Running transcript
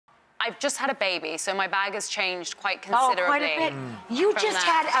I've just had a baby, so my bag has changed quite considerably. Oh, quite a bit. You just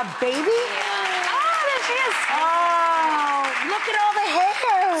had a baby? Yeah. Oh, there she is. Oh, look at all the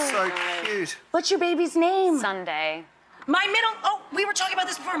hair. So cute. What's your baby's name? Sunday. We were talking about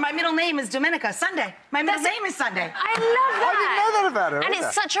this before. My middle name is Dominica, Sunday. My middle name is Sunday. I love that. I didn't know that about her. And either.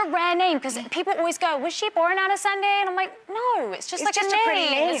 it's such a rare name, because people always go, was she born on a Sunday? And I'm like, no, it's just like just a name. pretty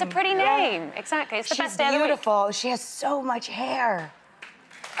name. It's a pretty name. Exactly. It's the She's best day of the week. beautiful. She has so much hair.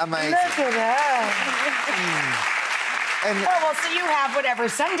 Amazing. Look at her. And Oh, well, so you have whatever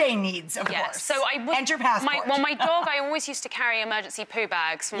Sunday needs, of course. So I was, and your passport. my dog, I always used to carry emergency poo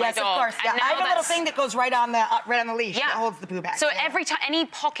bags for my dog. Yes, of course. Yeah. And I now have a little thing that goes right on the leash that holds the poo bag. So every time, any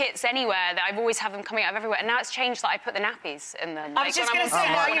pockets anywhere, that I've always have them coming out of everywhere. And now it's changed that I put the nappies in them. I was just going to say,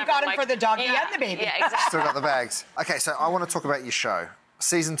 now you've got them for the doggy and the baby. Yeah, exactly. still got the bags. Okay, so I want to talk about your show.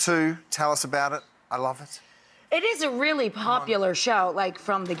 Season 2, tell us about it. I love it. It is a really popular show, like,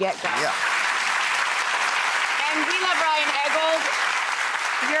 from the get-go. Yeah. And we love Ryan Eggold.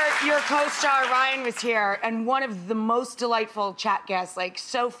 Your co-star, Ryan, was here, and one of the most delightful chat guests, like,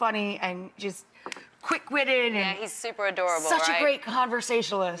 so funny and just quick-witted. Yeah, and he's super adorable, such right? a great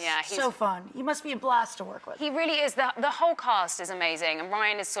conversationalist. Yeah, he's so fun. He must be a blast to work with. He really is. The whole cast is amazing, and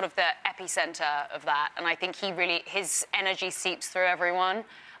Ryan is sort of the epicenter of that. And I think his energy seeps through everyone.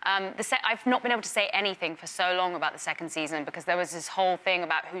 I've not been able to say anything for so long about the second season because there was this whole thing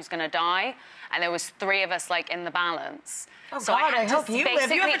about who's going to die, and there was 3 of us like in the balance. Oh, so God, I had to hope you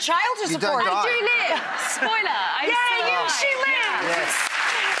live. You have a child to You support. don't die. I do live. Spoiler. She lives. Yes.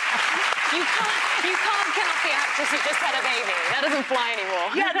 You can't kill off the actress who just had a baby. That doesn't fly anymore.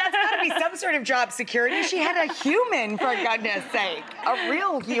 Yeah, that's got to be some sort of job security. She had a human, for goodness sake. A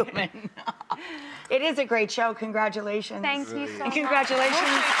real human. It is a great show. Congratulations. Thank you so much. And congratulations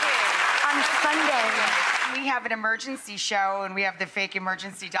Well, on Sunday. We have an emergency show, and we have the fake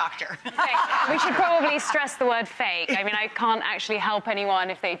emergency doctor. We should probably stress the word fake. I mean, I can't actually help anyone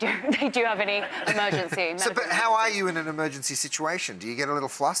if they do have any emergency. So, but how are you in an emergency situation? Do you get a little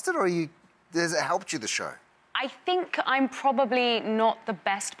flustered, or has it helped you, the show? I think I'm probably not the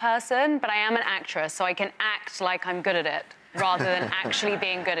best person, but I am an actress, so I can act like I'm good at it rather than actually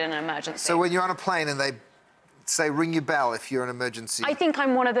being good in an emergency. So when you're on a plane and they say ring your bell if you're an emergency... I think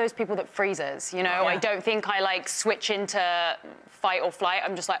I'm one of those people that freezes, you know? Yeah. I don't think I, like, switch into fight or flight.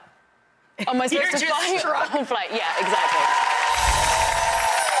 I'm just like, am I supposed to fight or flight? Yeah, exactly.